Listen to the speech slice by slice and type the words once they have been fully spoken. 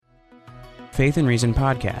Faith and Reason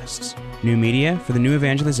podcasts, new media for the new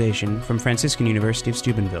evangelization from Franciscan University of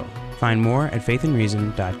Steubenville. Find more at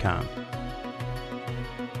faithandreason.com.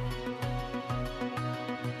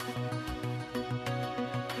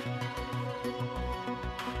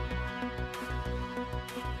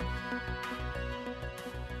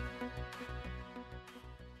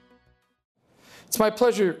 It's my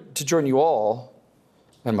pleasure to join you all,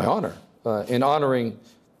 and my honor, in honoring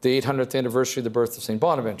the 800th anniversary of the birth of St.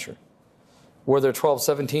 Bonaventure. Whether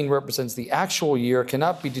 1217 represents the actual year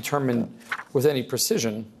cannot be determined with any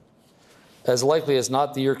precision. As likely as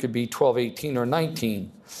not, the year could be 1218 or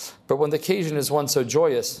 19. But when the occasion is one so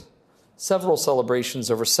joyous, several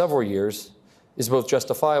celebrations over several years is both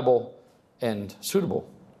justifiable and suitable.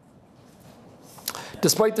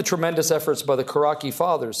 Despite the tremendous efforts by the Karaki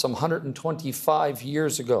Fathers some 125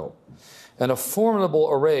 years ago, and a formidable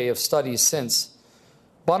array of studies since,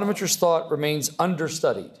 Bonaventure's thought remains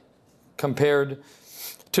understudied compared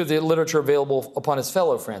to the literature available upon his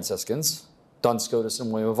fellow Franciscans, Duns Scotus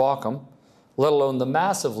and William of Ockham, let alone the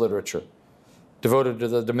massive literature devoted to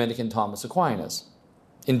the Dominican Thomas Aquinas.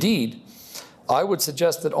 Indeed, I would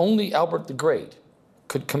suggest that only Albert the Great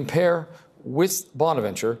could compare with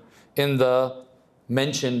Bonaventure in the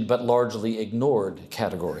mentioned but largely ignored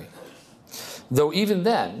category. Though even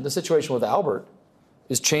then, the situation with Albert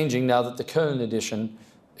is changing now that the Cone edition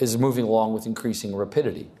is moving along with increasing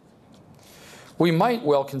rapidity. We might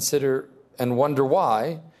well consider and wonder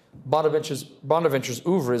why Bonaventure's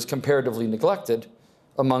oeuvre is comparatively neglected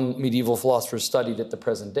among medieval philosophers studied at the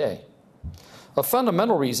present day. A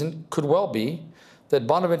fundamental reason could well be that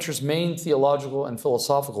Bonaventure's main theological and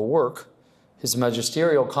philosophical work, his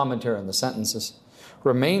magisterial commentary on the sentences,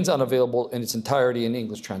 remains unavailable in its entirety in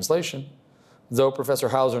English translation, though Professor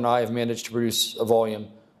Hauser and I have managed to produce a volume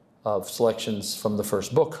of selections from the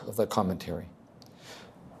first book of that commentary.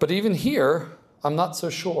 But even here, I'm not so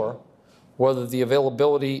sure whether the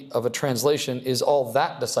availability of a translation is all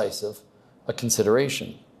that decisive a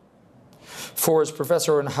consideration. For as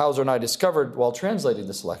Professor Hauser and I discovered while translating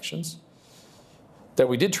the selections that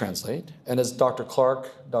we did translate, and as Dr.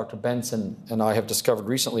 Clark, Dr. Benson, and I have discovered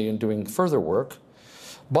recently in doing further work,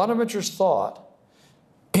 Bonaventure's thought,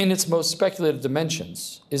 in its most speculative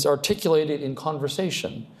dimensions, is articulated in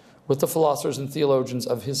conversation with the philosophers and theologians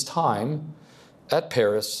of his time at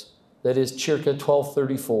Paris, that is, circa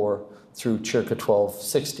 1234 through circa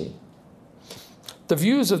 1260. The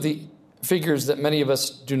views of the figures that many of us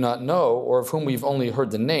do not know, or of whom we've only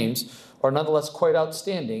heard the names, are nonetheless quite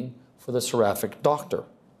outstanding for the seraphic doctor.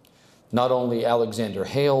 Not only Alexander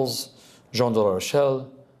Hales, Jean de la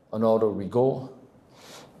Rochelle, Honoré Rigaud,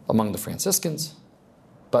 among the Franciscans,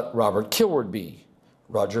 but Robert Kilwardby,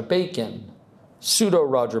 Roger Bacon,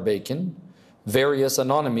 pseudo-Roger Bacon, various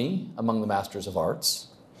anonymi among the masters of arts,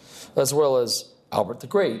 as well as Albert the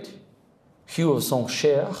Great, Hugh of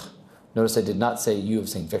Saint-Cher, notice I did not say Hugh of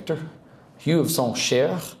St. Victor, Hugh of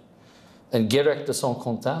Saint-Cher, and Guérec de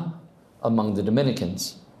Saint-Quentin among the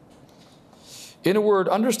Dominicans. In a word,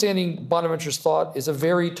 understanding Bonaventure's thought is a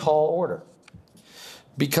very tall order,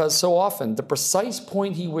 because so often the precise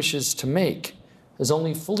point he wishes to make is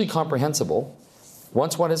only fully comprehensible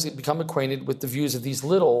once one has become acquainted with the views of these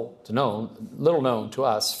little known to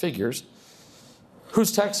us figures,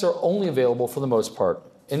 whose texts are only available for the most part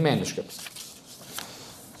in manuscripts.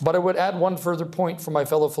 But I would add one further point for my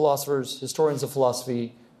fellow philosophers, historians of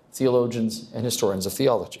philosophy, theologians, and historians of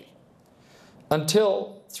theology.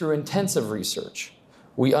 Until, through intensive research,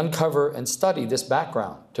 we uncover and study this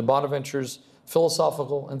background to Bonaventure's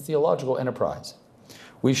philosophical and theological enterprise,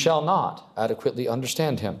 we shall not adequately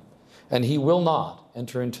understand him, and he will not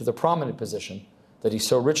enter into the prominent position that he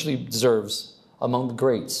so richly deserves among the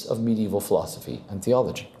greats of medieval philosophy and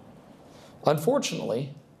theology.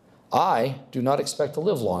 Unfortunately, I do not expect to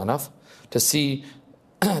live long enough to see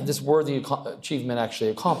this worthy achievement actually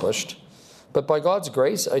accomplished, but by God's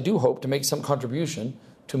grace, I do hope to make some contribution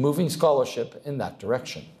to moving scholarship in that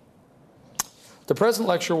direction. The present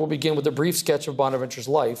lecture will begin with a brief sketch of Bonaventure's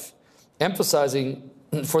life, emphasizing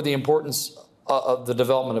for the importance of the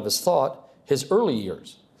development of his thought, his early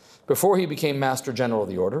years, before he became Master General of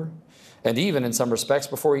the Order, and even in some respects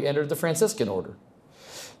before he entered the Franciscan Order.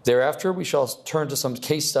 Thereafter, we shall turn to some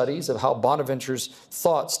case studies of how Bonaventure's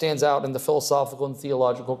thought stands out in the philosophical and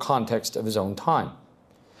theological context of his own time.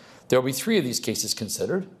 There will be 3 of these cases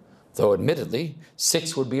considered, though admittedly,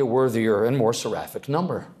 6 would be a worthier and more seraphic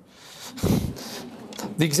number.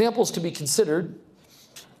 The examples to be considered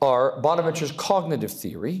are Bonaventure's cognitive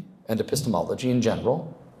theory and epistemology in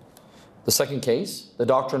general, the second case, the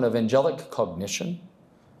doctrine of angelic cognition,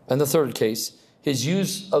 and the third case, his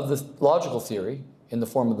use of the logical theory in the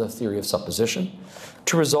form of the theory of supposition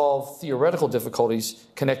to resolve theoretical difficulties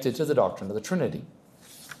connected to the doctrine of the Trinity.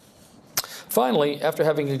 Finally, after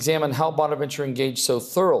having examined how Bonaventure engaged so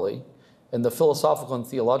thoroughly in the philosophical and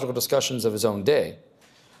theological discussions of his own day,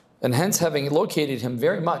 and hence having located him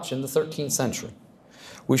very much in the 13th century,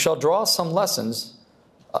 we shall draw some lessons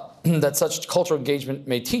that such cultural engagement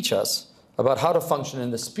may teach us about how to function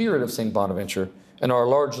in the spirit of St. Bonaventure in our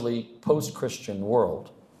largely post-Christian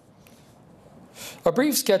world. A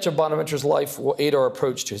brief sketch of Bonaventure's life will aid our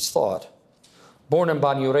approach to his thought. Born in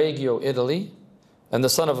Bagnoregio, Italy, and the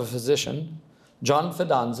son of a physician, John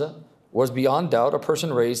Fidanza was beyond doubt a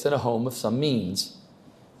person raised in a home of some means.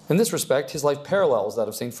 In this respect, his life parallels that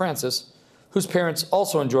of St. Francis, whose parents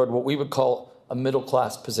also enjoyed what we would call a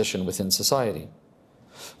middle-class position within society.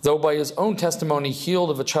 Though by his own testimony healed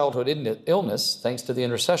of a childhood illness, thanks to the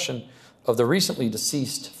intercession of the recently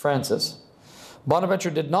deceased Francis, Bonaventure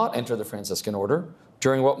did not enter the Franciscan order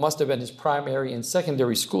during what must have been his primary and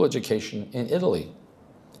secondary school education in Italy.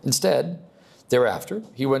 Instead, thereafter,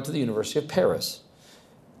 he went to the University of Paris,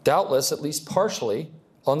 doubtless at least partially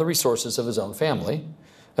on the resources of his own family,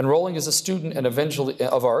 enrolling as a student and eventually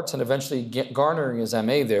of arts and eventually garnering his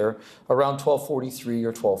MA there around 1243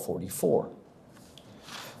 or 1244.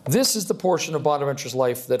 This is the portion of Bonaventure's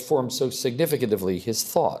life that formed so significatively his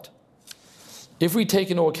thought. If we take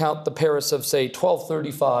into account the Paris of, say,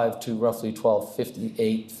 1235 to roughly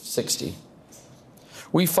 1258-60,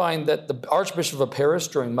 we find that the Archbishop of Paris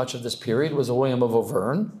during much of this period was William of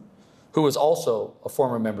Auvergne, who was also a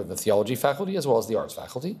former member of the theology faculty as well as the arts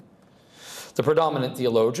faculty. The predominant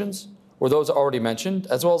theologians were those already mentioned,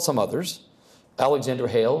 as well as some others: Alexander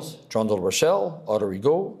Hales, Jean de la Rochelle, Otto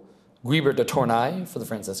Rigaud, Guibert de Tournai for the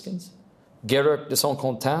Franciscans, Guerec de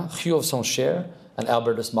Saint-Quentin, Hugh of Saint-Cher, and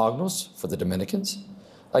Albertus Magnus for the Dominicans.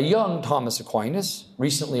 A young Thomas Aquinas,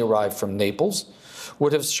 recently arrived from Naples,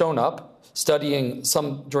 would have shown up studying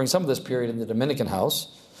during some of this period in the Dominican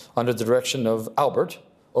house under the direction of Albert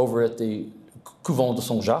over at the Couvent de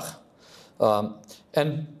Saint-Jacques.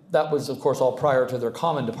 And that was, of course, all prior to their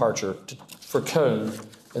common departure for Köln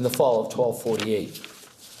in the fall of 1248.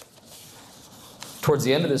 Towards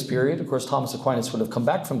the end of this period, of course, Thomas Aquinas would have come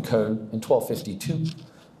back from Köln in 1252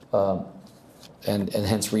 and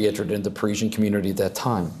hence re-entered into the Parisian community at that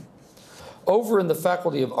time. Over in the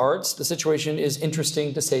Faculty of Arts, the situation is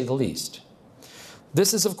interesting to say the least.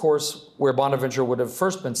 This is, of course, where Bonaventure would have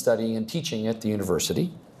first been studying and teaching at the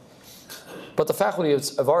university. But the Faculty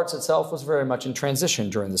of Arts itself was very much in transition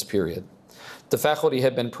during this period. The faculty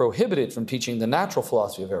had been prohibited from teaching the natural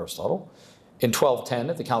philosophy of Aristotle in 1210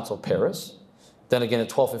 at the Council of Paris, then again in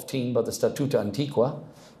 1215 by the Statuta Antiqua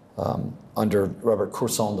under Robert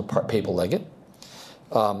Courson, the papal legate.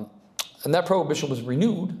 And that prohibition was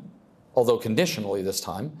renewed, although conditionally this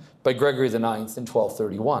time, by Gregory IX in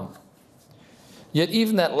 1231. Yet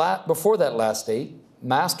even before that last date,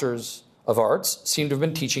 masters of arts seem to have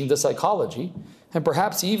been teaching the psychology and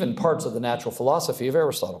perhaps even parts of the natural philosophy of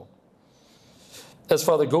Aristotle. As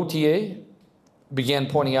Father Gautier began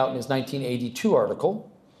pointing out in his 1982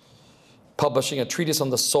 article, publishing a treatise on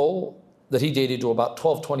the soul that he dated to about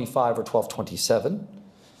 1225 or 1227,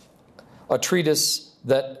 a treatise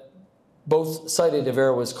that both cited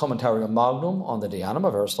Averroes' Commentarium Magnum on the De Anima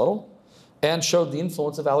of Aristotle and showed the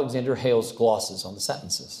influence of Alexander Hales' glosses on the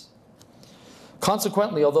sentences.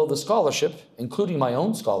 Consequently, although the scholarship, including my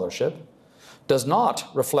own scholarship, does not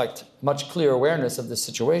reflect much clear awareness of this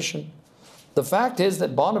situation, the fact is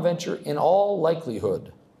that Bonaventure, in all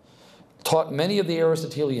likelihood, taught many of the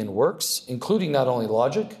Aristotelian works, including not only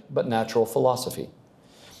logic, but natural philosophy,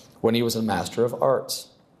 when he was a master of arts.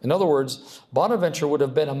 In other words, Bonaventure would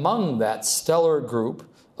have been among that stellar group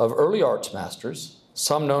of early arts masters,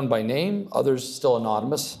 some known by name, others still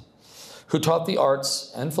anonymous, who taught the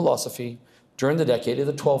arts and philosophy during the decade of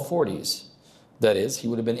the 1240s. That is, he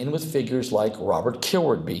would have been in with figures like Robert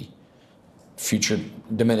Kilwardby, future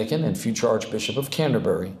Dominican and future Archbishop of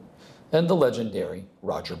Canterbury, and the legendary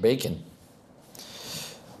Roger Bacon.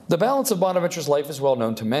 The balance of Bonaventure's life is well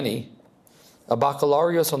known to many. A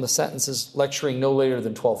baccalaureus on the sentences lecturing no later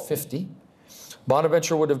than 1250,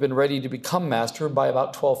 Bonaventure would have been ready to become master by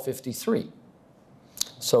about 1253.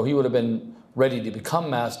 So he would have been ready to become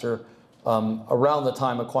master around the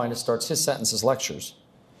time Aquinas starts his sentences lectures.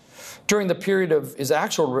 During the period of his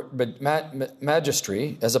actual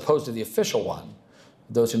magistry, as opposed to the official one,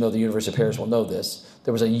 those who know the University of Paris will know this,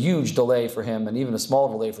 there was a huge delay for him and even a small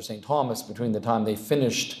delay for St. Thomas between the time they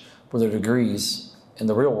finished with their degrees in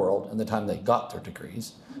the real world and the time they got their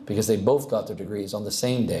degrees, because they both got their degrees on the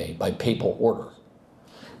same day by papal order.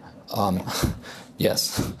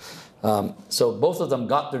 Yes. So both of them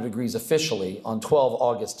got their degrees officially on 12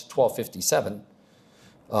 August 1257.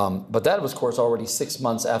 But that was, of course, already 6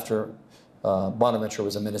 months after Bonaventure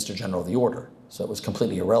was a Minister General of the Order. So it was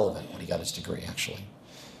completely irrelevant when he got his degree, actually.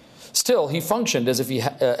 Still, he functioned as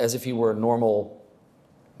if he were a normal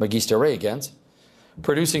Magister Regens,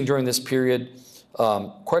 producing during this period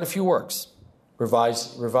quite a few works,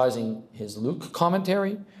 revising his Luke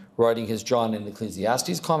commentary, writing his John and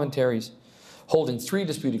Ecclesiastes commentaries, holding 3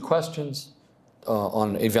 disputed questions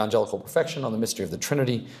on evangelical perfection, on the mystery of the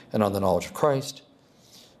Trinity, and on the knowledge of Christ.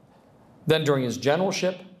 Then during his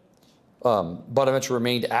generalship, Bonaventure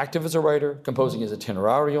remained active as a writer, composing his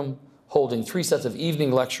Itinerarium, holding 3 sets of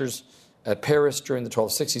evening lectures at Paris during the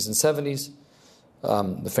 1260s and 70s,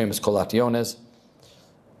 the famous Collationes.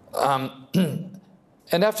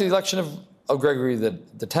 And after the election of Gregory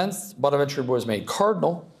X, Bonaventure was made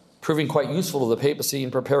cardinal, proving quite useful to the papacy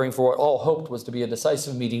in preparing for what all hoped was to be a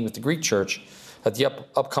decisive meeting with the Greek Church at the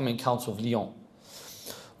upcoming Council of Lyon.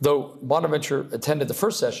 Though Bonaventure attended the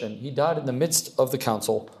first session, he died in the midst of the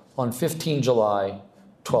council on 15 July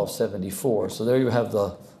 1274. So there you have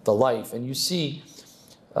the life. And you see,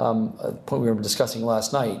 a point we were discussing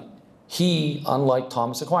last night, he, unlike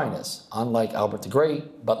Thomas Aquinas, unlike Albert the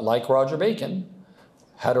Great, but like Roger Bacon,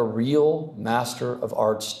 had a real Master of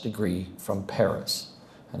Arts degree from Paris.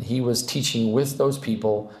 And he was teaching with those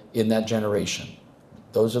people in that generation.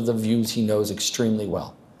 Those are the views he knows extremely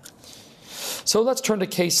well. So let's turn to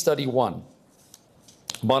case study 1,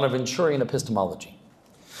 Bonaventurean epistemology.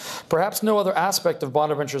 Perhaps no other aspect of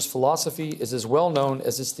Bonaventure's philosophy is as well known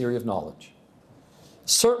as his theory of knowledge.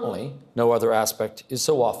 Certainly, no other aspect is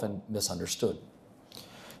so often misunderstood.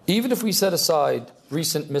 Even if we set aside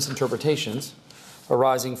recent misinterpretations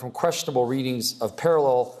arising from questionable readings of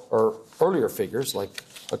parallel or earlier figures like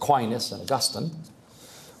Aquinas and Augustine,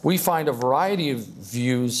 we find a variety of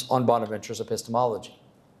views on Bonaventure's epistemology.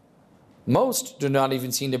 Most do not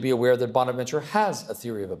even seem to be aware that Bonaventure has a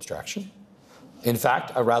theory of abstraction. In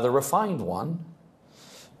fact, a rather refined one,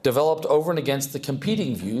 developed over and against the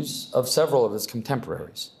competing views of several of his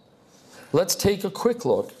contemporaries. Let's take a quick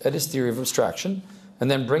look at his theory of abstraction and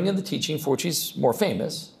then bring in the teaching for which he's more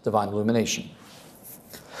famous, divine illumination.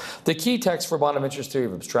 The key text for Bonaventure's theory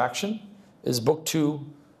of abstraction is Book 2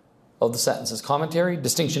 of the Sentences Commentary,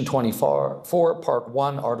 Distinction 24, Part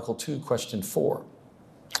 1, Article 2, Question 4.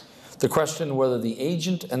 The question whether the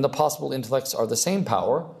agent and the possible intellects are the same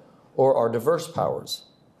power or are diverse powers.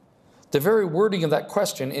 The very wording of that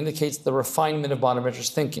question indicates the refinement of Bonaventure's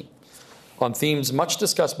thinking on themes much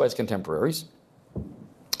discussed by his contemporaries,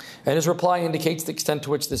 and his reply indicates the extent to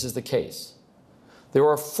which this is the case. There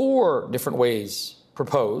are 4 different ways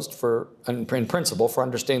proposed in principle for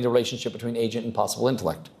understanding the relationship between agent and possible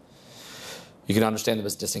intellect. You can understand them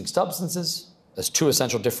as distinct substances, as 2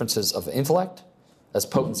 essential differences of intellect, as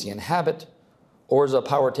potency and habit, or as a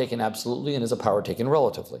power taken absolutely and as a power taken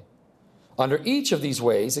relatively. Under each of these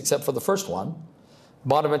ways, except for the first one,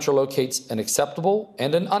 Bonaventure locates an acceptable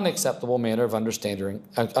and an unacceptable manner of understanding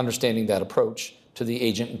that approach to the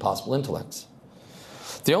agent and possible intellects.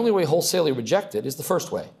 The only way wholesale rejected is the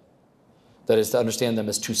first way, that is, to understand them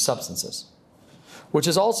as 2 substances, which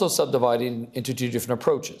is also subdivided into 2 different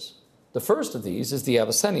approaches. The first of these is the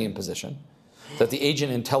Avicennian position, that the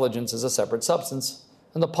agent intelligence is a separate substance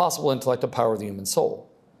and the possible intellect a power of the human soul.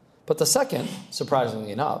 But the second,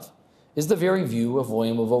 surprisingly enough, is the very view of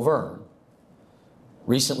William of Auvergne,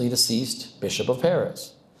 recently deceased Bishop of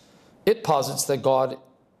Paris. It posits that God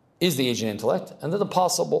is the agent intellect and that the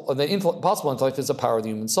possible intellect is a power of the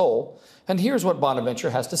human soul. And here's what Bonaventure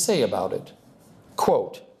has to say about it.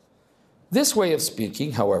 Quote, "This way of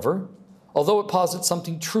speaking, however, although it posits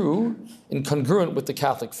something true and congruent with the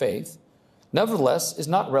Catholic faith, nevertheless is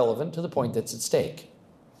not relevant to the point that's at stake.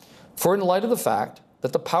 For in light of the fact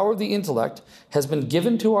that the power of the intellect has been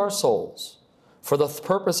given to our souls for the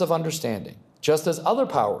purpose of understanding, just as other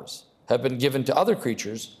powers have been given to other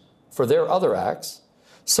creatures for their other acts,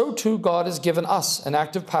 so too God has given us an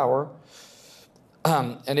active power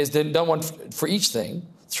and has done one for each thing,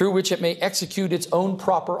 through which it may execute its own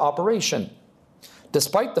proper operation,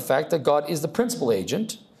 despite the fact that God is the principal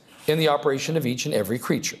agent in the operation of each and every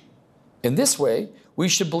creature. In this way, we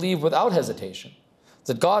should believe without hesitation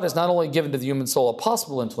that God has not only given to the human soul a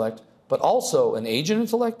possible intellect, but also an agent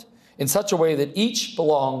intellect in such a way that each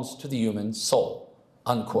belongs to the human soul."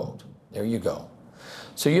 Unquote. There you go.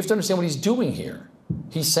 So you have to understand what he's doing here.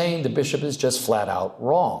 He's saying the bishop is just flat out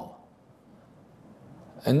wrong.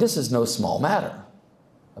 And this is no small matter.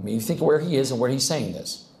 I mean, you think where he is and where he's saying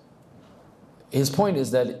this. His point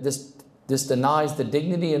is that this denies the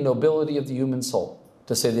dignity and nobility of the human soul,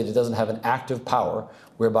 to say that it doesn't have an active power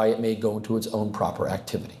whereby it may go into its own proper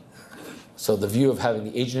activity. So the view of having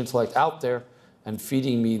the agent intellect out there and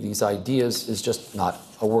feeding me these ideas is just not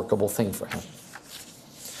a workable thing for him.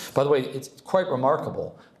 By the way, it's quite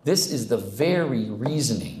remarkable. This is the very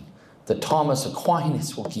reasoning that Thomas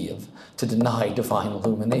Aquinas will give to deny divine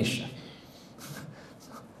illumination.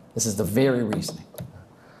 This is the very reasoning.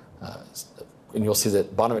 And you'll see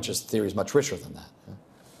that Bonaventure's theory is much richer than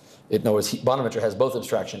that. Bonaventure has both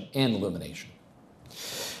abstraction and illumination.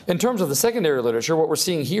 In terms of the secondary literature, what we're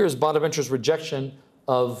seeing here is Bonaventure's rejection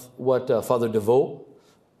of what Father Devoe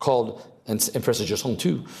called, and Professor Jusson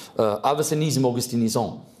too, Avicinisme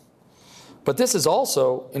Augustinisant. But this is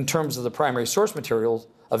also, in terms of the primary source materials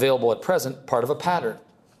available at present, part of a pattern.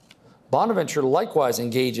 Bonaventure likewise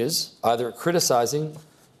engages, either criticizing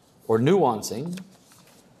or nuancing,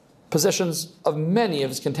 positions of many of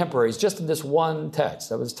his contemporaries just in this one text.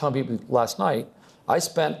 I was telling people last night, I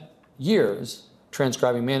spent years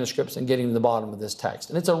transcribing manuscripts and getting to the bottom of this text.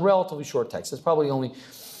 And it's a relatively short text. It's probably only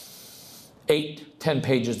 8-10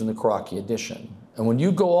 pages in the Karaki edition. And when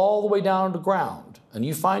you go all the way down to ground and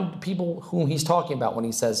you find people whom he's talking about when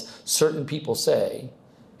he says certain people say,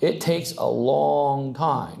 it takes a long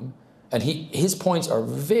time. And his points are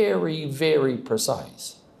very, very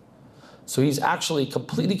precise. So he's actually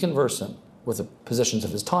completely conversant with the positions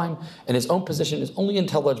of his time, and his own position is only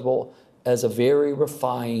intelligible as a very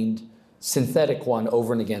refined, synthetic one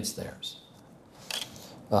over and against theirs.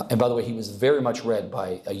 And by the way, he was very much read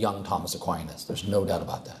by a young Thomas Aquinas. There's no doubt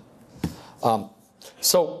about that.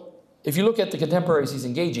 So if you look at the contemporaries he's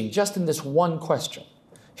engaging, just in this one question,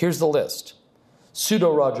 here's the list.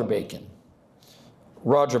 Pseudo-Roger Bacon,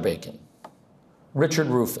 Richard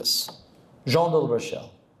Rufus, Jean de la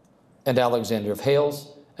Rochelle, and Alexander of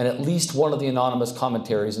Hales, and at least one of the anonymous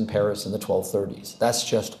commentaries in Paris in the 1230s. That's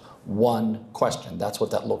just one question. That's what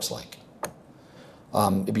that looks like.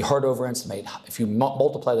 It'd be hard to overestimate if you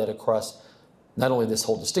multiply that across not only this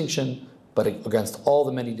whole distinction, but against all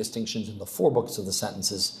the many distinctions in the 4 books of the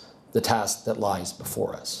sentences, the task that lies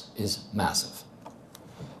before us is massive.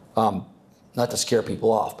 Not to scare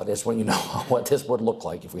people off, but I just want you to know what this would look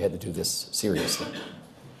like if we had to do this seriously.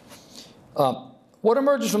 What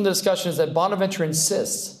emerges from the discussion is that Bonaventure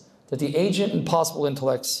insists that the agent and possible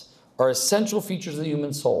intellects are essential features of the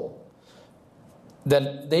human soul,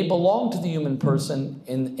 that they belong to the human person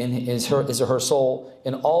in his or her soul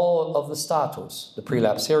in all of the status, the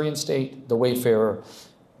prelapsarian state, the wayfarer,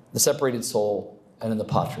 the separated soul, and in the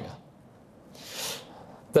patria.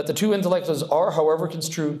 That the two intellects are, however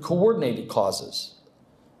construed, coordinated causes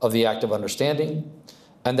of the act of understanding,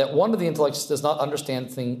 and that one of the intellects does not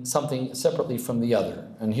understand something separately from the other.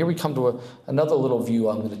 And here we come to another little view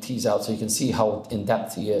I'm going to tease out so you can see how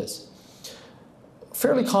in-depth he is.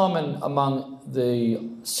 Fairly common among the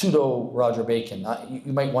pseudo-Roger Bacon.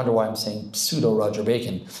 You might wonder why I'm saying pseudo-Roger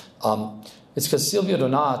Bacon. It's because Silvia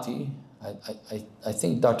Donati, I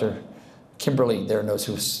think Dr. Kimberly there knows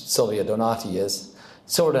who Silvia Donati is.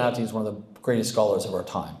 Silvia Donati is one of the greatest scholars of our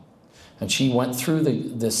time. And she went through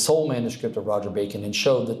the sole manuscript of Roger Bacon and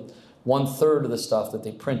showed that 1/3 of the stuff that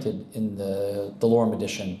they printed in the Lorem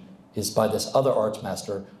edition is by this other arts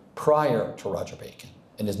master prior to Roger Bacon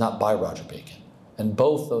and is not by Roger Bacon. And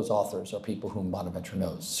both those authors are people whom Bonaventure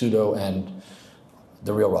knows, Pseudo and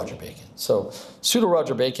the real Roger Bacon. So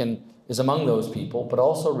Pseudo-Roger Bacon is among those people, but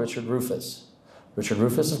also Richard Rufus. Richard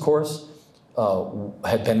Rufus, of course,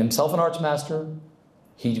 had been himself an arts master.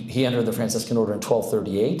 He entered the Franciscan order in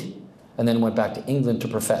 1238 and then went back to England to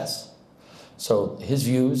profess. So his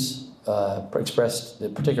views expressed the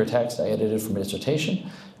particular text I edited from a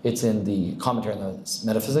dissertation. It's in the commentary on the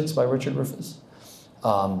Metaphysics by Richard Rufus.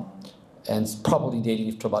 And it's probably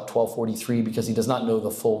dating to about 1243 because he does not know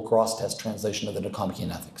the full Grosseteste translation of the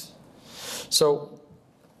Nicomachean Ethics. So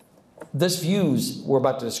these views we're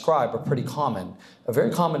about to describe are pretty common. A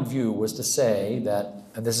very common view was to say that,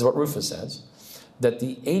 and this is what Rufus says, that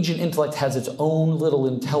the agent intellect has its own little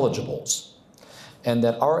intelligibles, and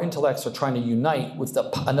that our intellects are trying to unite with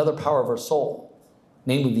another power of our soul,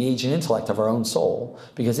 namely the agent intellect of our own soul,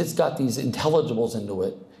 because it's got these intelligibles into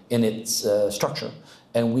it in its structure.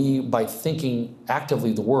 And we, by thinking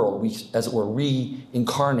actively the world, we, as it were,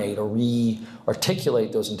 reincarnate or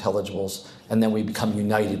re-articulate those intelligibles, and then we become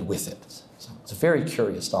united with it. So it's a very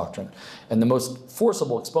curious doctrine. And the most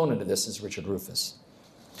forcible exponent of this is Richard Rufus.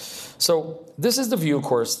 So this is the view, of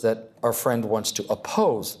course, that our friend wants to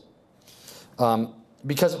oppose.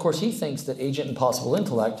 Because, of course, he thinks that agent and possible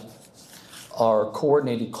intellect are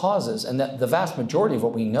coordinated causes, and that the vast majority of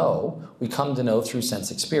what we know, we come to know through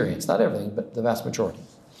sense experience. Not everything, but the vast majority.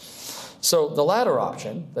 So the latter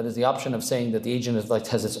option, that is the option of saying that the agent intellect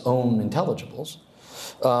has its own intelligibles,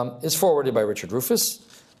 is forwarded by Richard Rufus,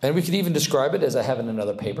 and we could even describe it, as I have in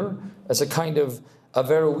another paper, as a kind of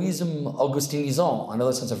Averroism Augustinisant. I know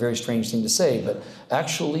that sounds a very strange thing to say, but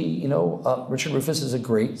actually, Richard Rufus is a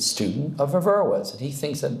great student of Averroes, and he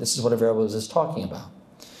thinks that this is what Averroes is talking about.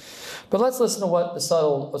 But let's listen to what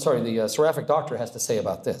the Seraphic Doctor has to say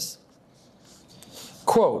about this.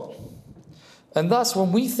 Quote, "And thus,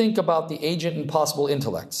 when we think about the agent and possible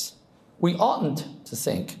intellects, we oughtn't to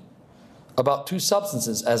think about two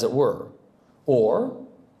substances, as it were, or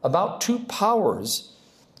about two powers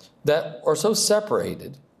that are so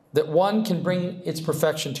separated that one can bring its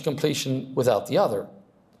perfection to completion without the other.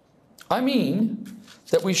 I mean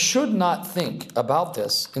that we should not think about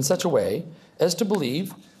this in such a way as to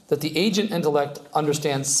believe that the agent intellect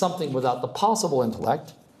understands something without the possible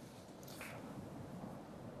intellect,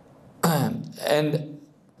 and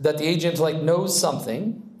that the agent intellect knows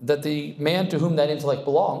something that the man to whom that intellect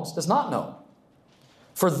belongs does not know.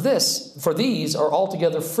 For these are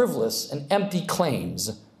altogether frivolous and empty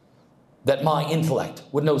claims that my intellect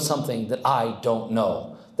would know something that I don't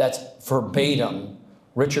know." That's verbatim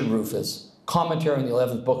Richard Rufus, commentary on the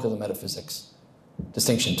 11th book of the Metaphysics,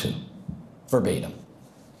 distinction 2. Verbatim.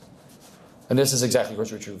 And this is exactly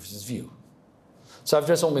Richard Rufus' view. So I've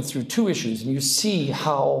just only went through 2 issues, and you see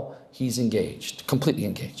how he's engaged, completely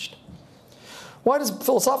engaged.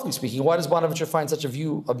 Philosophically speaking, why does Bonaventure find such a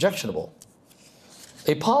view objectionable?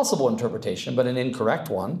 A possible interpretation, but an incorrect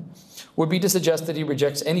one, would be to suggest that he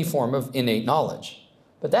rejects any form of innate knowledge.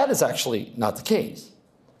 But that is actually not the case.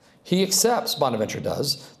 He accepts, Bonaventure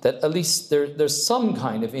does, that at least there's some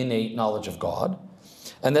kind of innate knowledge of God,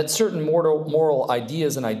 and that certain moral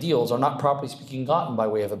ideas and ideals are not, properly speaking, gotten by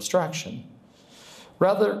way of abstraction.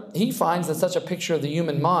 Rather, he finds that such a picture of the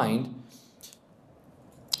human mind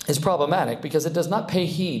is problematic because it does not pay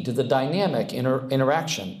heed to the dynamic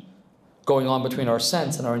interaction going on between our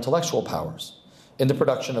sense and our intellectual powers in the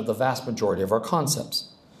production of the vast majority of our concepts.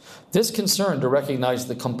 This concern to recognize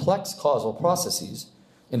the complex causal processes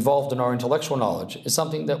involved in our intellectual knowledge is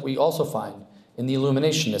something that we also find in the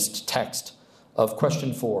Illuminationist text of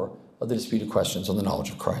question 4 of the Disputed Questions on the Knowledge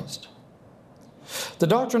of Christ. The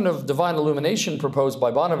doctrine of divine illumination proposed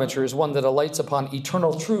by Bonaventure is one that alights upon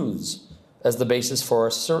eternal truths as the basis for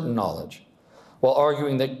our certain knowledge, while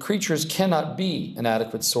arguing that creatures cannot be an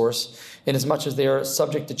adequate source inasmuch as they are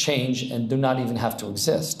subject to change and do not even have to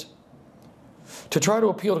exist. To try to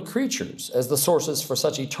appeal to creatures as the sources for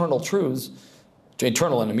such eternal truths,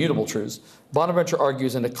 eternal and immutable truths, Bonaventure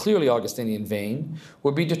argues in a clearly Augustinian vein,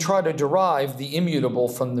 would be to try to derive the immutable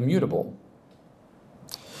from the mutable.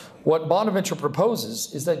 What Bonaventure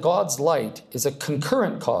proposes is that God's light is a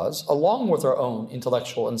concurrent cause, along with our own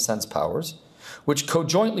intellectual and sense powers, which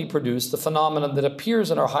conjointly produce the phenomenon that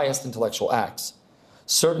appears in our highest intellectual acts,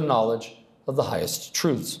 certain knowledge of the highest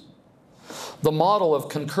truths. The model of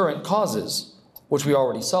concurrent causes, which we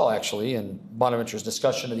already saw actually in Bonaventure's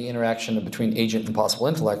discussion of the interaction between agent and possible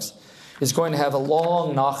intellects, is going to have a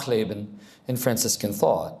long Nachleben in Franciscan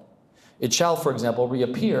thought. It shall, for example,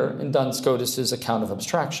 reappear in Duns Scotus's account of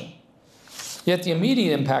abstraction. Yet the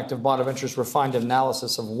immediate impact of Bonaventure's refined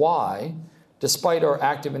analysis of why, despite our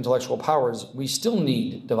active intellectual powers, we still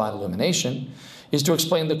need divine illumination, is to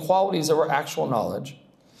explain the qualities of our actual knowledge.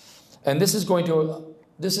 And this is going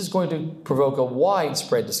to provoke a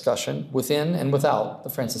widespread discussion within and without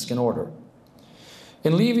the Franciscan order.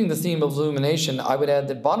 In leaving the theme of illumination, I would add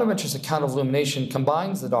that Bonaventure's account of illumination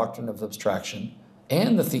combines the doctrine of abstraction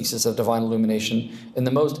and the thesis of divine illumination in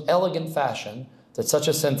the most elegant fashion that such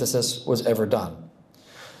a synthesis was ever done.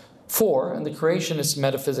 For, in the creationist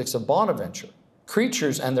metaphysics of Bonaventure,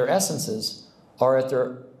 creatures and their essences are at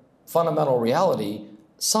their fundamental reality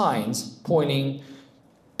signs pointing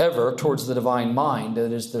ever towards the divine mind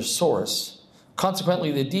that is their source.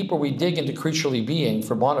 Consequently, the deeper we dig into creaturely being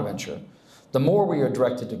for Bonaventure, the more we are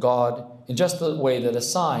directed to God in just the way that a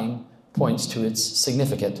sign points to its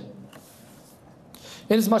significant.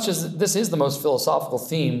 Inasmuch as this is the most philosophical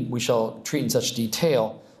theme we shall treat in such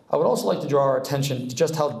detail, I would also like to draw our attention to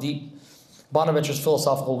just how deep Bonaventure's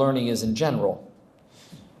philosophical learning is in general.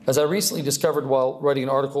 As I recently discovered while writing an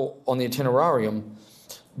article on the Itinerarium,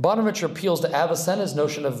 Bonaventure appeals to Avicenna's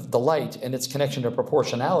notion of the light and its connection to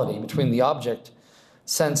proportionality between the object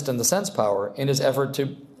sensed and the sense power in his effort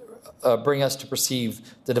to bring us to perceive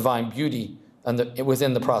the divine beauty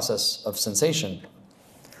within the process of sensation.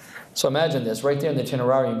 So imagine this, right there in the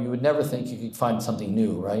Itinerarium, you would never think you could find something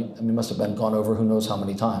new, right? I mean, it must have been gone over who knows how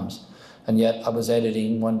many times. And yet I was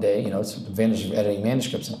editing one day, it's the advantage of editing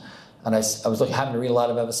manuscripts, and I was happened to read a lot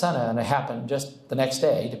of Avicenna, and I happened just the next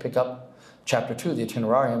day to pick up chapter 2 of the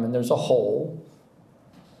Itinerarium, and there's a whole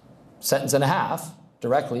sentence and a half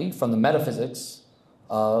directly from the metaphysics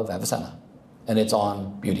of Avicenna. And it's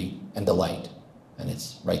on beauty and delight. And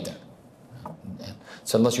it's right there.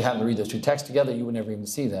 So unless you happen to read those two texts together, you would never even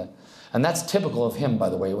see that. And that's typical of him, by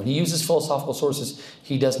the way. When he uses philosophical sources,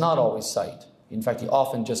 he does not always cite. In fact, he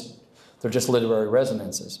often they're just literary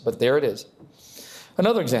resonances. But there it is.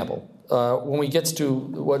 Another example, when we get to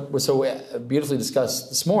what was so beautifully discussed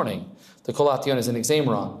this morning, the Colationes and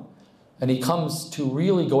Exameron, and he comes to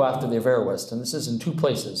really go after the Averroist, and this is in two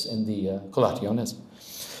places in the Colationes,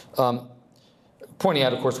 pointing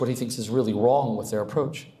out, of course, what he thinks is really wrong with their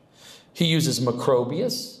approach. He uses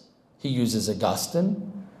Macrobius, he uses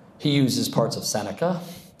Augustine, he uses parts of Seneca,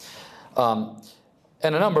 and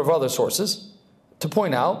a number of other sources to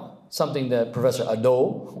point out something that Professor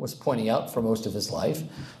Adot was pointing out for most of his life,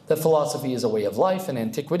 that philosophy is a way of life in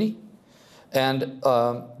antiquity, and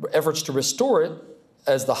efforts to restore it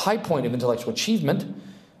as the high point of intellectual achievement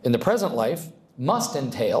in the present life must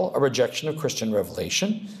entail a rejection of Christian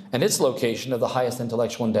revelation and its location of the highest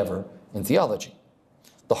intellectual endeavor in theology,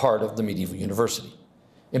 the heart of the medieval university.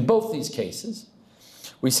 In both these cases,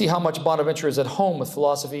 we see how much Bonaventure is at home with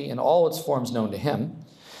philosophy in all its forms known to him,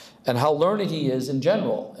 and how learned he is in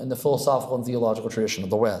general in the philosophical and theological tradition of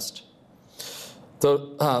the West.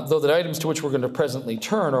 Though the items to which we're going to presently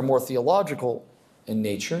turn are more theological in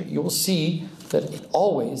nature, you will see that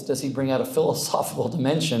always does he bring out a philosophical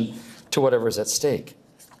dimension to whatever is at stake.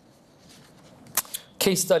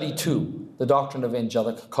 Case study 2, the doctrine of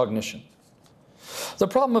angelic cognition. The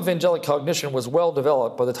problem of angelic cognition was well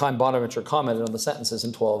developed by the time Bonaventure commented on the sentences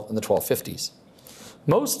in the 1250s.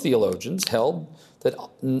 Most theologians held that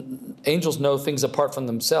angels know things apart from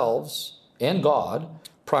themselves and God,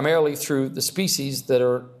 primarily through the species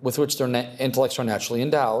with which their intellects are naturally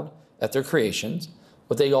endowed at their creations,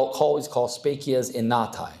 what they always call species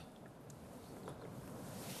innatae,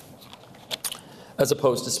 as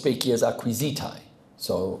opposed to species acquisitae,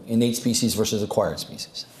 so innate species versus acquired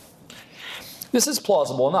species. This is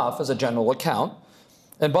plausible enough as a general account,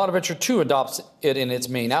 and Bonaventure too adopts it in its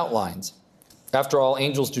main outlines. After all,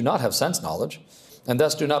 angels do not have sense knowledge, and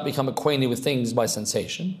thus do not become acquainted with things by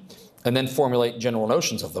sensation, and then formulate general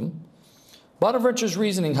notions of them. Bonaventure's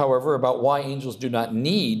reasoning, however, about why angels do not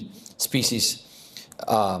need species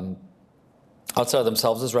outside of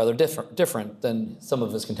themselves is rather different than some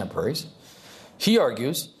of his contemporaries. He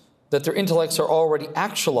argues that their intellects are already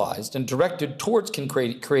actualized and directed towards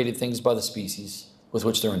created things by the species with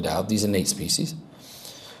which they're endowed, these innate species.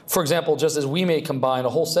 For example, just as we may combine a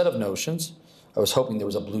whole set of notions, I was hoping there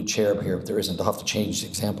was a blue chair here, but there isn't. I'll have to change the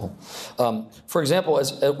example. For example,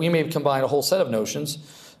 as we may combine a whole set of notions,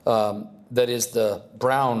 that is the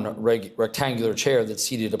brown rectangular chair that's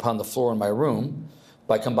seated upon the floor in my room,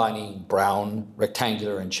 by combining brown,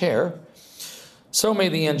 rectangular, and chair, so may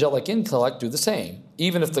the angelic intellect do the same,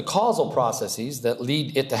 even if the causal processes that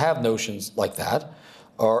lead it to have notions like that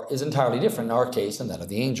is entirely different in our case than that of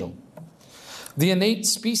the angel. The innate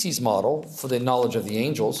species model for the knowledge of the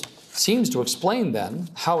angels seems to explain, then,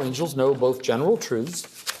 how angels know both general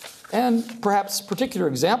truths and perhaps particular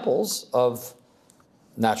examples of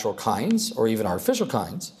natural kinds or even artificial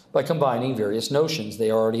kinds by combining various notions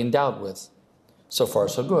they are already endowed with. So far,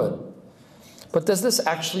 so good. But does this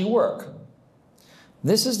actually work?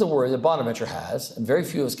 This is the worry that Bonaventure has, and very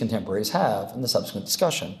few of his contemporaries have in the subsequent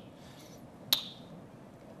discussion.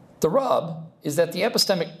 The rub is that the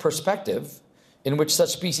epistemic perspective in which such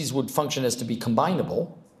species would function as to be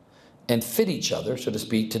combinable and fit each other, so to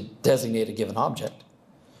speak, to designate a given object,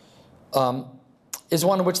 is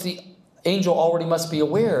one in which the angel already must be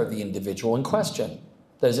aware of the individual in question.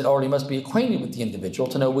 That is, it already must be acquainted with the individual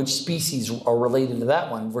to know which species are related to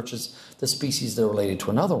that one versus the species that are related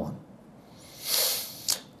to another one.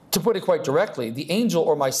 To put it quite directly, the angel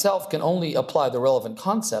or myself can only apply the relevant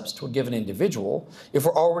concepts to a given individual if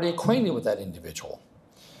we're already acquainted with that individual.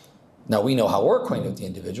 Now, we know how we're acquainted with the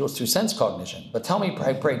individual, it's through sense cognition. But tell me,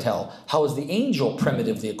 pray tell, how is the angel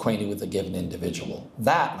primitively acquainted with a given individual?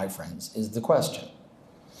 That, my friends, is the question.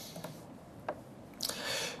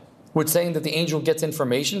 Would saying that the angel gets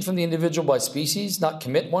information from the individual by species not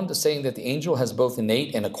commit one to saying that the angel has both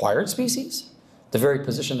innate and acquired species? The very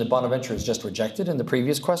position that Bonaventure has just rejected in the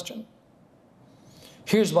previous question.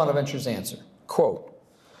 Here's Bonaventure's answer, quote,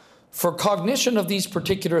 "For cognition of these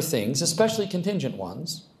particular things, especially contingent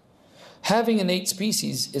ones, having innate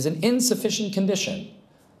species is an insufficient condition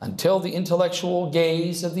until the intellectual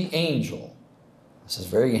gaze of the angel," this is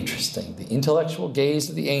very interesting, the intellectual gaze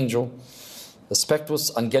of the angel, the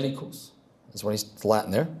spectus angelicus, is what he's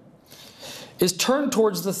Latin there, "is turned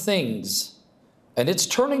towards the things And its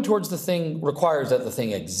turning towards the thing requires that the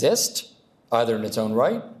thing exist, either in its own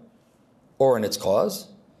right or in its cause,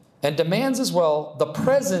 and demands as well the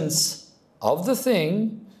presence of the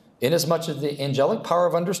thing, inasmuch as the angelic power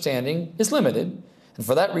of understanding is limited, and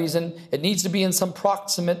for that reason it needs to be in some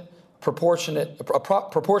proportionate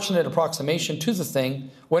approximation to the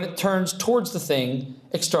thing when it turns towards the thing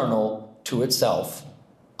external to itself,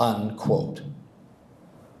 unquote.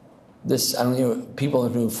 This, I don't know, people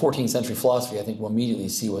who know 14th century philosophy, I think, will immediately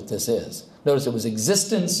see what this is. Notice it was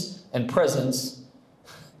existence and presence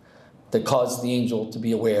that caused the angel to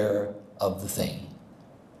be aware of the thing.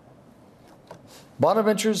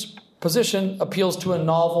 Bonaventure's position appeals to a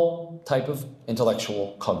novel type of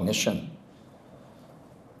intellectual cognition,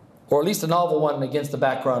 or at least a novel one against the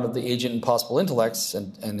background of the agent and possible intellects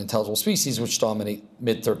and intelligible species which dominate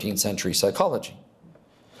mid-13th century psychology.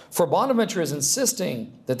 For Bonaventure is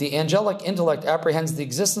insisting that the angelic intellect apprehends the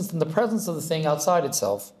existence and the presence of the thing outside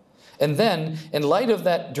itself, and then, in light of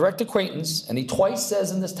that direct acquaintance, and he twice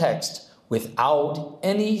says in this text, without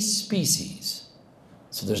any species.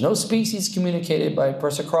 So there's no species communicated by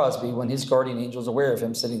Professor Crosby when his guardian angel is aware of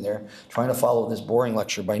him sitting there trying to follow this boring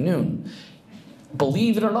lecture by Noone.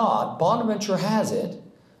 Believe it or not, Bonaventure has it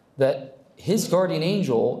that his guardian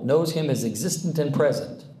angel knows him as existent and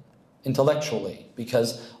present intellectually,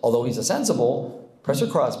 because although he's a sensible, Professor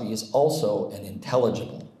Crosby is also an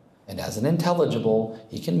intelligible. And as an intelligible,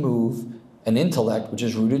 he can move an intellect which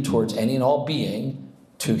is rooted towards any and all being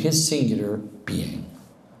to his singular being.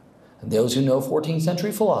 And those who know 14th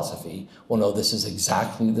century philosophy will know this is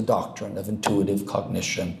exactly the doctrine of intuitive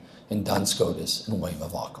cognition in Duns Scotus and William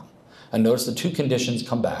of Ockham. And notice the two conditions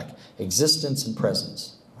come back, existence and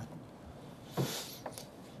presence.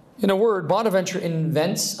 In a word, Bonaventure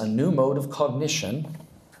invents a new mode of cognition,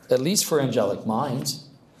 at least for angelic minds,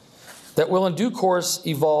 that will in due course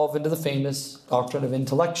evolve into the famous doctrine of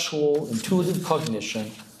intellectual, intuitive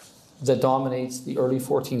cognition that dominates the early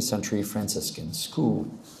 14th century Franciscan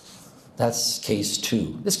school. That's case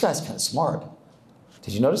 2. This guy's kind of smart.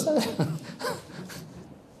 Did you notice that?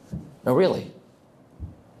 No, really.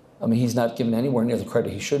 I mean, he's not given anywhere near the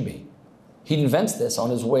credit he should be. He invents this on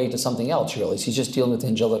his way to something else, really. He's just dealing with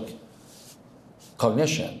angelic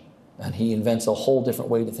cognition, and he invents a whole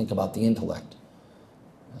different way to think about the intellect,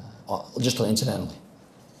 just incidentally.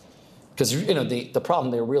 Because the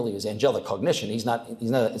problem there really is angelic cognition. It's not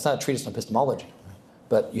a treatise on epistemology,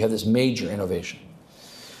 but you have this major innovation.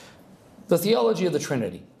 The theology of the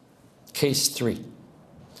Trinity, case 3.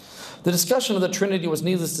 The discussion of the Trinity was,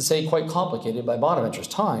 needless to say, quite complicated by Bonaventure's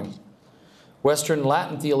time. Western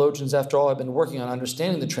Latin theologians, after all, have been working on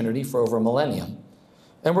understanding the Trinity for over a millennium,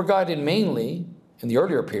 and were guided mainly, in the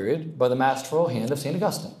earlier period, by the masterful hand of St.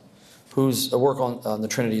 Augustine, whose work on the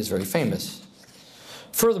Trinity is very famous.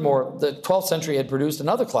 Furthermore, the 12th century had produced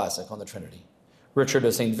another classic on the Trinity, Richard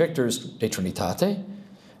of St. Victor's De Trinitate,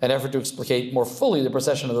 an effort to explicate more fully the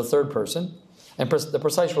procession of the third person and the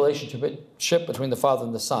precise relationship between the Father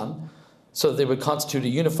and the Son, so that they would constitute a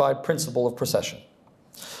unified principle of procession.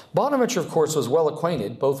 Bonaventure, of course, was well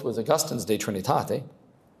acquainted both with Augustine's De Trinitate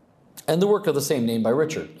and the work of the same name by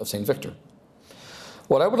Richard of St. Victor.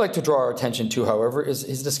 What I would like to draw our attention to, however, is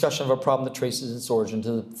his discussion of a problem that traces its origin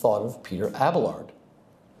to the thought of Peter Abelard.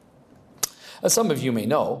 As some of you may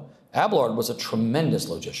know, Abelard was a tremendous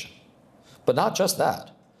logician. But not just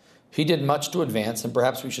that. He did much to advance, and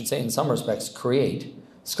perhaps we should say in some respects, create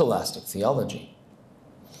scholastic theology.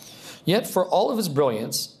 Yet for all of his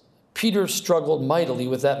brilliance, Peter struggled mightily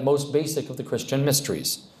with that most basic of the Christian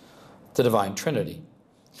mysteries, the divine Trinity.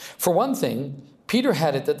 For one thing, Peter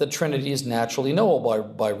had it that the Trinity is naturally knowable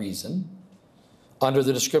by reason, under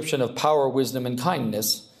the description of power, wisdom, and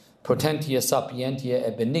kindness, potentia, sapientia,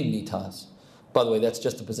 et benignitas. By the way, that's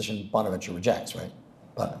just a position Bonaventure rejects, right?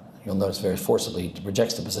 But you'll notice very forcibly he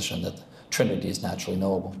rejects the position that the Trinity is naturally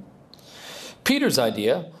knowable. Peter's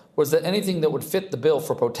idea was that anything that would fit the bill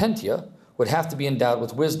for potentia would have to be endowed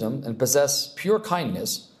with wisdom and possess pure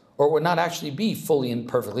kindness, or it would not actually be fully and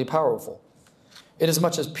perfectly powerful.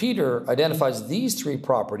 Inasmuch as Peter identifies these three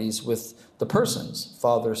properties with the persons,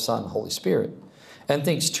 Father, Son, Holy Spirit, and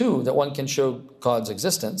thinks too that one can show God's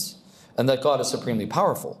existence and that God is supremely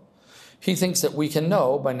powerful, he thinks that we can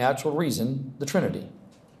know by natural reason the Trinity.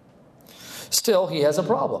 Still, he has a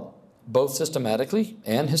problem, both systematically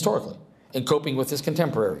and historically, in coping with his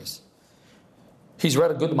contemporaries. He's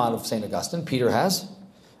read a good amount of St. Augustine, Peter has,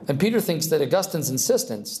 and Peter thinks that Augustine's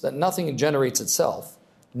insistence that nothing generates itself,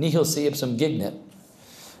 nihil si ipsum gignit,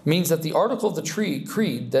 means that the article of the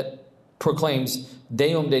creed that proclaims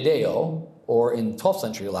Deum de Deo, or in 12th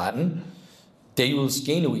century Latin, Deus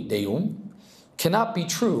genuit Deum, cannot be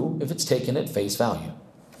true if it's taken at face value.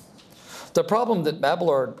 The problem that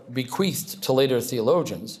Abelard bequeathed to later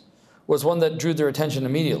theologians was one that drew their attention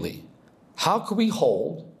immediately. How could we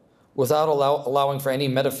hold, without allowing for any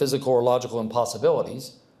metaphysical or logical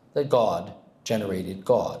impossibilities, that God generated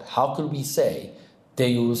God? How could we say,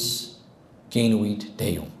 Deus genuit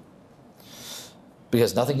Deum?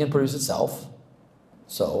 Because nothing can produce itself,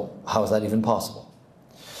 so how is that even possible?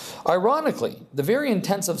 Ironically, the very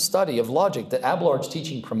intensive study of logic that Abelard's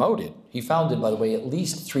teaching promoted, he founded, by the way, at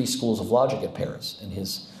least 3 schools of logic at Paris in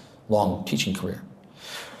his long teaching career,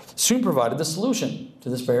 soon provided the solution to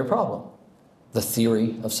this very problem, the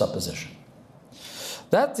theory of supposition.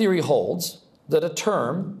 That theory holds that a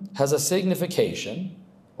term has a signification,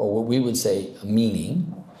 or what we would say a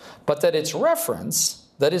meaning, but that its reference,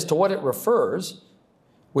 that is to what it refers,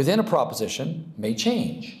 within a proposition may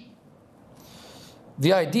change.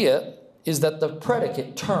 The idea is that the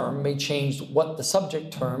predicate term may change what the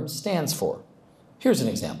subject term stands for. Here's an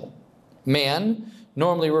example. Man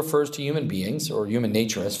normally refers to human beings, or human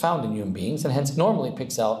nature as found in human beings, and hence normally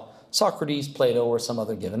picks out Socrates, Plato, or some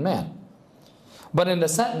other given man. But in a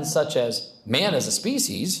sentence such as man as a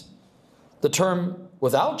species, the term,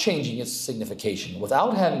 without changing its signification,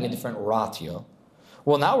 without having a different ratio,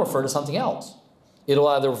 will now refer to something else. It'll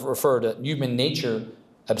either refer to human nature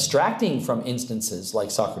abstracting from instances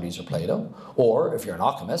like Socrates or Plato, or, if you're an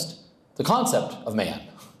alchemist, the concept of man,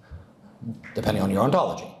 depending on your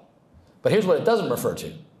ontology. But here's what it doesn't refer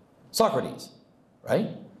to: Socrates, right?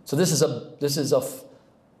 So this is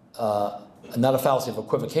not a fallacy of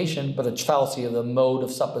equivocation, but a fallacy of the mode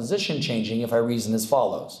of supposition changing if I reason as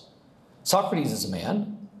follows. Socrates is a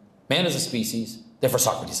man, man is a species, therefore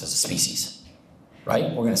Socrates is a species. Right?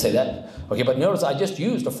 We're going to say that. Okay, but notice I just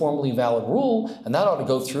used a formally valid rule, and that ought to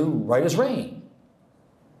go through right as rain.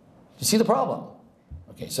 You see the problem?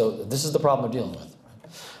 Okay, so this is the problem we're dealing with.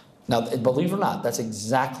 Now, believe it or not, that's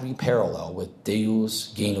exactly parallel with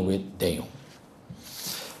Deus genuit Deum.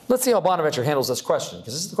 Let's see how Bonaventure handles this question,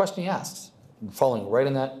 because this is the question he asks, following right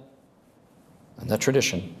in that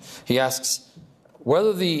tradition. He asks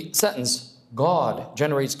whether the sentence, God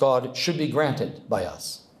generates God, should be granted by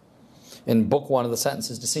us. In Book 1 of the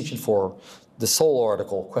Sentences, Distinction 4, the sole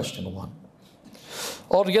article, question 1.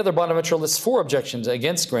 Altogether, Bonaventure lists 4 objections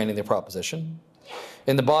against granting the proposition.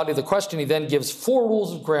 In the body of the question, he then gives 4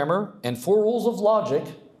 rules of grammar and 4 rules of logic,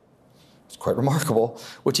 it's quite remarkable,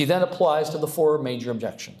 which he then applies to the 4 major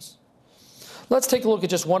objections. Let's take a look at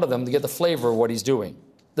just one of them to get the flavor of what he's doing.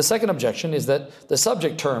 The second objection is that the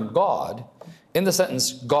subject term, God, in the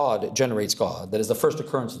sentence, God generates God, that is the first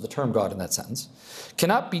occurrence of the term God in that sentence,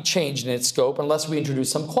 cannot be changed in its scope unless we introduce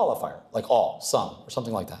some qualifier, like all, some, or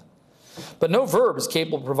something like that. But no verb is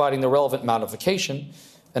capable of providing the relevant modification,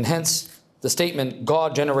 and hence the statement,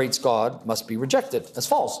 God generates God, must be rejected as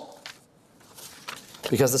false.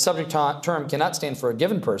 Because the subject term cannot stand for a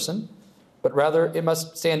given person, but rather it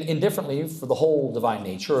must stand indifferently for the whole divine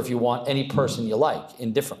nature, or if you want, any person you like,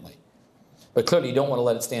 indifferently. But clearly you don't want to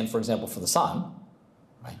let it stand, for example, for the Son.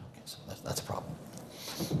 Right? Okay, so that's a problem.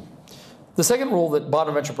 The second rule that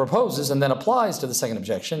Bonaventure proposes and then applies to the second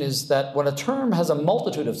objection is that when a term has a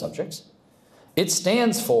multitude of subjects, it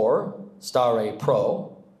stands for, stare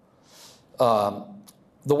pro,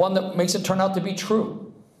 the one that makes it turn out to be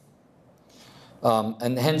true.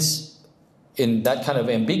 And hence, in that kind of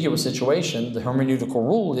ambiguous situation, the hermeneutical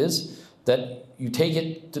rule is that you take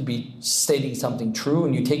it to be stating something true,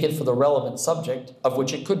 and you take it for the relevant subject of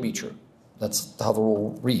which it could be true. That's how the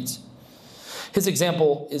rule reads. His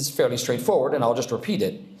example is fairly straightforward, and I'll just repeat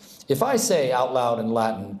it. If I say out loud in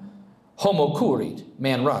Latin, homo curit,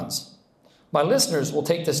 man runs, my listeners will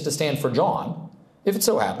take this to stand for John, if it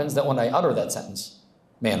so happens that when I utter that sentence,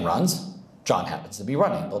 man runs, John happens to be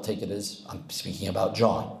running. They'll take it as I'm speaking about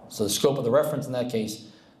John. So the scope of the reference in that case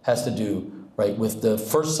has to do, right, with the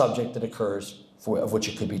first subject that occurs of which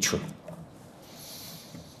it could be true.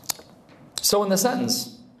 So in the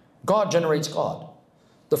sentence, God generates God,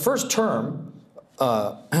 the first term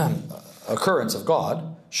occurrence of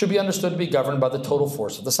God should be understood to be governed by the total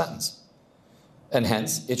force of the sentence. And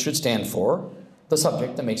hence, it should stand for the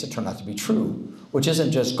subject that makes it turn out to be true, which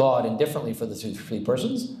isn't just God indifferently for the 3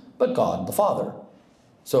 persons, but God the Father.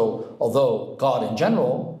 So although God in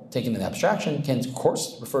general, taken in abstraction, can of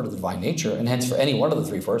course refer to the divine nature, and hence for any one of the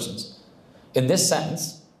 3 persons, in this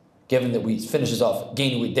sentence, given that we finishes off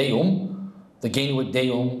genuit Deum, the genuit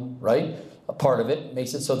Deum, right, a part of it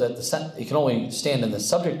makes it so that it can only stand in the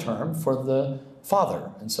subject term for the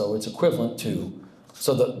Father. And so it's equivalent to,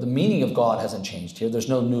 so the meaning of God hasn't changed here. There's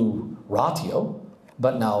no new ratio,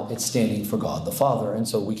 but now it's standing for God the Father. And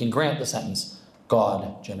so we can grant the sentence,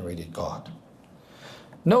 God generated God.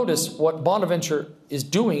 Notice what Bonaventure is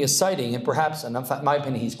doing is citing, and perhaps, and in my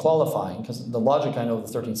opinion, he's qualifying, because the logic I know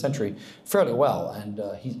of the 13th century fairly well, and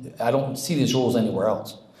I don't see these rules anywhere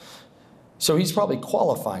else. So he's probably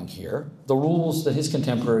qualifying here the rules that his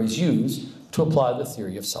contemporaries use to apply the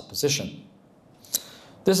theory of supposition.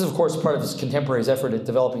 This is, of course, part of his contemporaries' effort at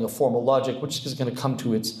developing a formal logic, which is going to come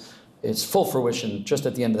to its full fruition just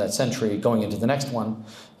at the end of that century, going into the next one,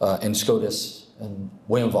 in Scotus and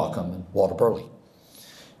William Ockham and Walter Burley.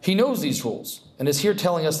 He knows these rules and is here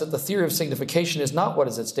telling us that the theory of signification is not what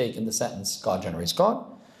is at stake in the sentence, God generates God.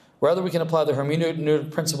 Rather, we can apply the hermeneutic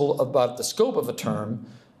principle about the scope of a term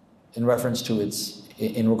in regard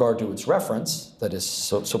to its reference, that is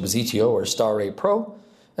suppositio or stare pro,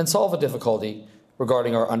 and solve a difficulty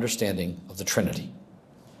regarding our understanding of the Trinity.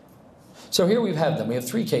 So here we've had them. We have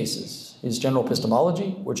three cases. His general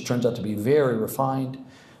epistemology, which turns out to be very refined.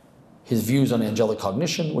 His views on angelic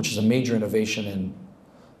cognition, which is a major innovation in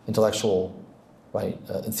intellectual,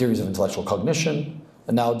 in theories of intellectual cognition.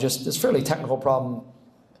 And now just this fairly technical problem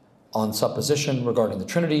on supposition regarding the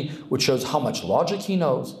Trinity, which shows how much logic he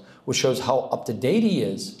knows, which shows how up-to-date he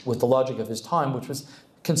is with the logic of his time, which was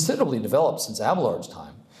considerably developed since Abelard's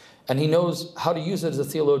time. And he knows how to use it as a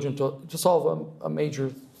theologian to solve a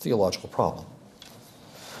major theological problem.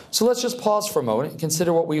 So let's just pause for a moment and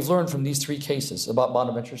consider what we've learned from these three cases about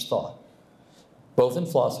Bonaventure's thought, both in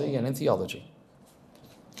philosophy and in theology.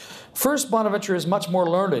 First, Bonaventure is much more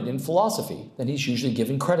learned in philosophy than he's usually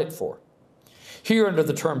given credit for. Here, under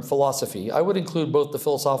the term philosophy, I would include both the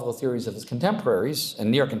philosophical theories of his contemporaries and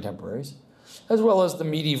near contemporaries, as well as the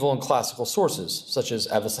medieval and classical sources, such as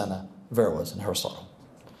Avicenna, Verroes, and Aristotle.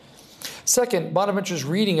 Second, Bonaventure's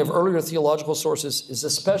reading of earlier theological sources is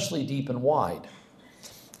especially deep and wide,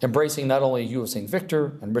 embracing not only Hugh of St.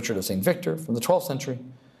 Victor and Richard of St. Victor from the 12th century,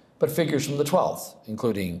 but figures from the 12th,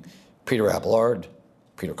 including Peter Abelard,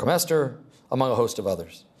 Peter Comester, among a host of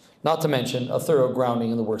others, not to mention a thorough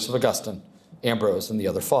grounding in the works of Augustine, Ambrose, and the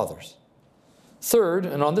other fathers. Third,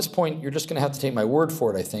 and on this point, you're just going to have to take my word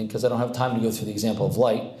for it, I think, because I don't have time to go through the example of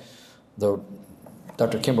light, though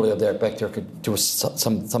Dr. Kimberly back there could do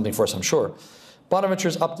something for us, I'm sure.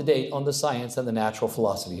 Bonaventure's up to date on the science and the natural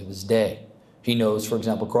philosophy of his day. He knows, for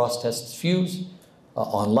example, Grosseteste's views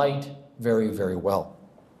on light very, very well.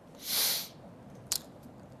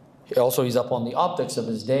 Also, he's up on the optics of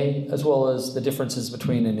his day, as well as the differences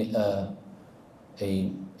between an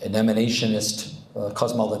emanationist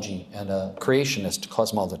cosmology and a creationist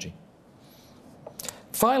cosmology.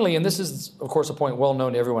 Finally, and this is, of course, a point well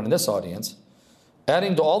known to everyone in this audience,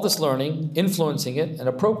 adding to all this learning, influencing it, and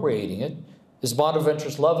appropriating it, is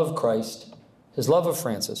Bonaventure's love of Christ, his love of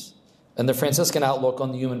Francis, and the Franciscan outlook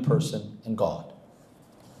on the human person and God.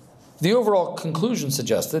 The overall conclusion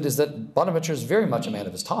suggested is that Bonaventure is very much a man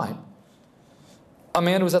of his time, a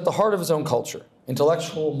man who is at the heart of his own culture,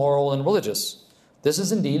 intellectual, moral, and religious. This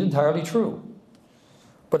is indeed entirely true.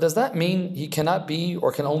 But does that mean he cannot be,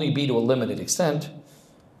 or can only be to a limited extent,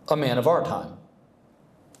 a man of our time?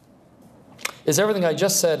 Is everything I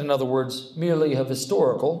just said, in other words, merely of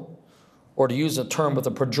historical, or to use a term with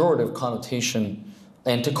a pejorative connotation,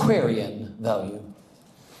 antiquarian value?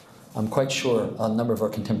 I'm quite sure a number of our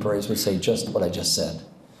contemporaries would say just what I just said.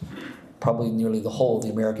 Probably nearly the whole of the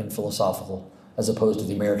American Philosophical, as opposed to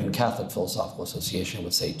the American Catholic Philosophical Association,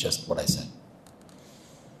 would say just what I said.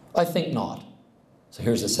 I think not. So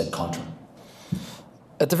here's the sed contra.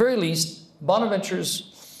 At the very least,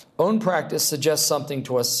 Bonaventure's own practice suggests something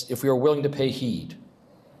to us if we are willing to pay heed.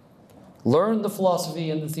 Learn the philosophy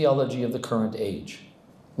and the theology of the current age.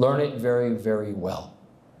 Learn it very, very well.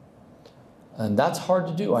 And that's hard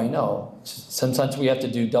to do, I know. Sometimes we have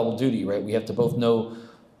to do double duty, right? We have to both know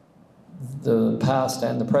the past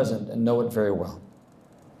and the present and know it very well.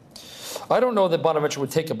 I don't know that Bonaventure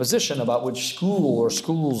would take a position about which school or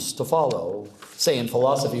schools to follow, say in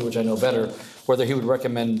philosophy, which I know better, whether he would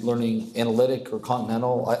recommend learning analytic or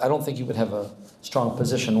continental. I don't think he would have a strong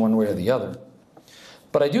position one way or the other.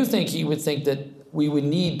 But I do think he would think that we would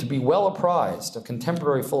need to be well apprised of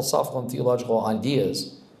contemporary philosophical and theological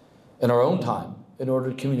ideas in our own time in order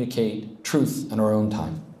to communicate truth in our own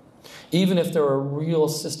time. Even if there are real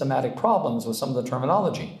systematic problems with some of the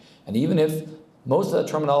terminology, and even if most of that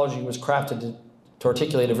terminology was crafted to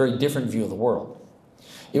articulate a very different view of the world,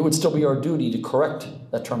 it would still be our duty to correct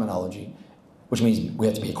that terminology, which means we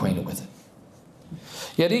have to be acquainted with it.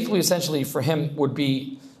 Yet equally essentially for him would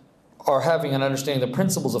be our having an understanding of the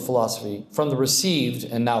principles of philosophy from the received,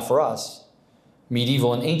 and now for us,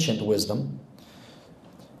 medieval and ancient wisdom.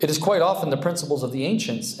 It is quite often the principles of the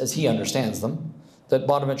ancients, as he understands them, that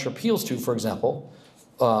Bonaventure appeals to, for example,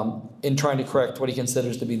 in trying to correct what he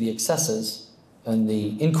considers to be the excesses and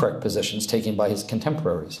the incorrect positions taken by his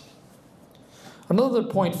contemporaries. Another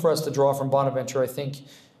point for us to draw from Bonaventure, I think,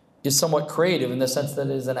 is somewhat creative in the sense that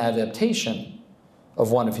it is an adaptation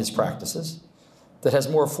of one of his practices that has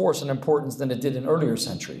more force and importance than it did in earlier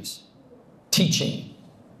centuries. Teaching.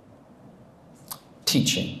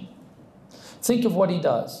 Teaching. Think of what he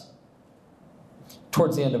does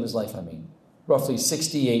towards the end of his life, roughly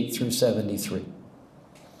 68 through 73.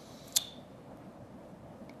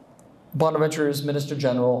 Bonaventure is Minister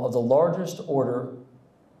General of the largest order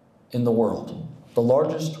in the world, the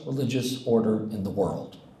largest religious order in the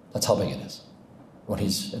world. That's how big it is when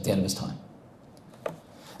he's at the end of his time.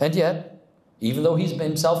 And yet, even though he's been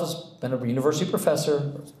himself has been a university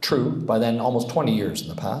professor, true, by then almost 20 years in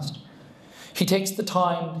the past, he takes the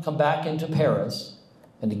time to come back into Paris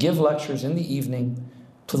and to give lectures in the evening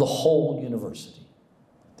to the whole university.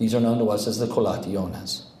 These are known to us as the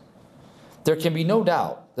collationes. There can be no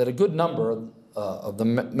doubt that a good number of the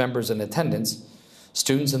members in attendance,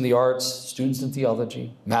 students in the arts, students in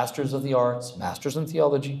theology, masters of the arts, masters in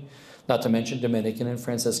theology, not to mention Dominican and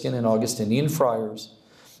Franciscan and Augustinian friars,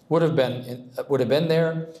 would have been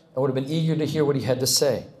there and would have been eager to hear what he had to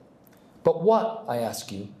say. But what, I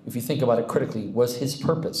ask you, if you think about it critically, was his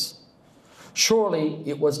purpose? Surely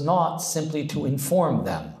it was not simply to inform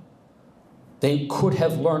them. They could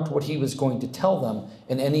have learnt what he was going to tell them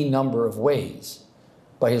in any number of ways,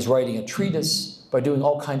 by his writing a treatise, by doing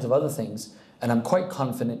all kinds of other things. And I'm quite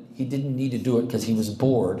confident he didn't need to do it because he was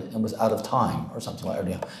bored and was out of time or something like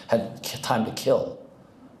that, had time to kill.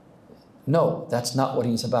 No, that's not what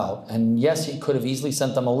he's about. And yes, he could have easily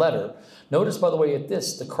sent them a letter. Notice, by the way, at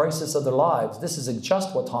this, the crisis of their lives, this is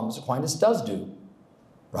just what Thomas Aquinas does do,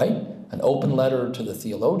 right? An open letter to the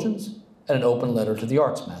theologians and an open letter to the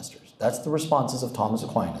arts masters. That's the responses of Thomas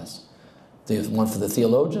Aquinas. The one for the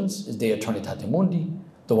theologians is De Eternitate Mundi.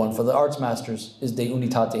 The one for the arts masters is De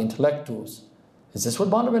Unitate Intellectuis. Is this what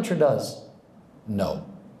Bonaventure does? No.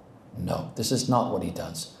 No, this is not what he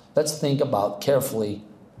does. Let's think about carefully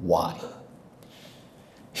why.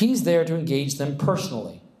 He's there to engage them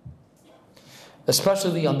personally,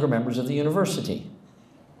 especially the younger members of the university.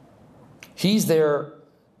 He's there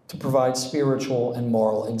to provide spiritual and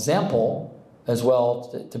moral example, as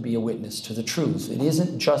well to be a witness to the truth. It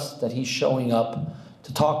isn't just that he's showing up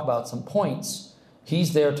to talk about some points.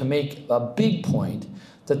 He's there to make a big point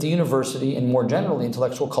that the university and more generally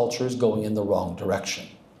intellectual culture is going in the wrong direction.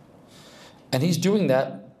 And he's doing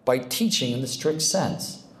that by teaching in the strict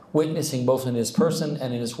sense, witnessing both in his person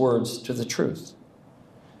and in his words to the truth.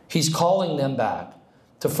 He's calling them back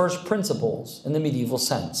to first principles in the medieval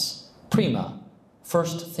sense. Prima,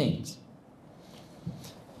 first things.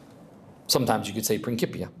 Sometimes you could say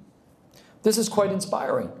principia. This is quite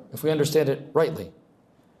inspiring if we understand it rightly.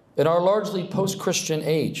 In our largely post-Christian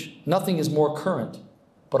age, nothing is more current,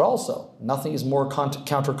 but also nothing is more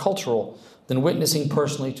countercultural than witnessing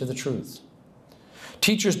personally to the truth.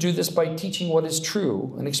 Teachers do this by teaching what is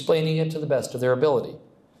true and explaining it to the best of their ability.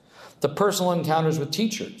 The personal encounters with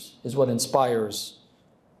teachers is what inspires,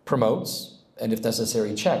 promotes, and if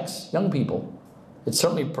necessary, checks young people. It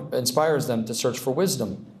certainly inspires them to search for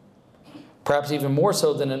wisdom, perhaps even more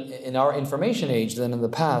so than in our information age than in the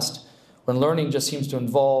past, when learning just seems to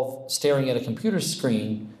involve staring at a computer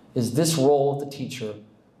screen. Is this role of the teacher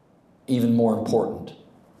even more important?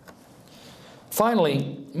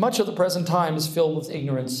 Finally, much of the present time is filled with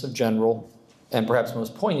ignorance of general, and perhaps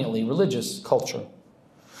most poignantly, religious culture.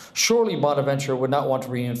 Surely Bonaventure would not want to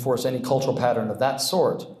reinforce any cultural pattern of that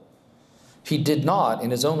sort. He did not,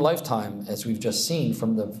 in his own lifetime, as we've just seen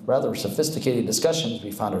from the rather sophisticated discussions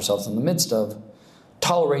we found ourselves in the midst of,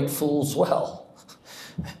 tolerate fools well,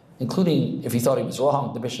 including, if he thought he was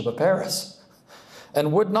wrong, the Bishop of Paris,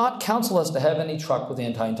 and would not counsel us to have any truck with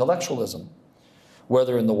anti-intellectualism,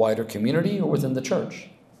 whether in the wider community or within the church.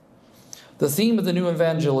 The theme of the new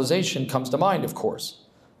evangelization comes to mind, of course,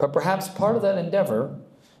 but perhaps part of that endeavor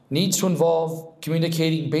needs to involve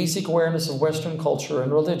communicating basic awareness of Western culture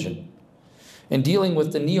and religion. In dealing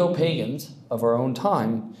with the neo-pagans of our own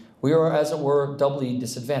time, we are, as it were, doubly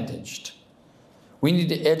disadvantaged. We need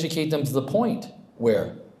to educate them to the point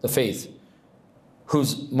where the faith,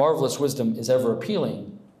 whose marvelous wisdom is ever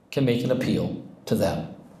appealing, can make an appeal to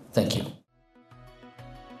them. Thank you.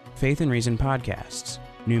 Faith and Reason Podcasts.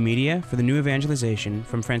 New media for the new evangelization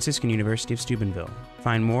from Franciscan University of Steubenville.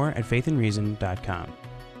 Find more at faithandreason.com.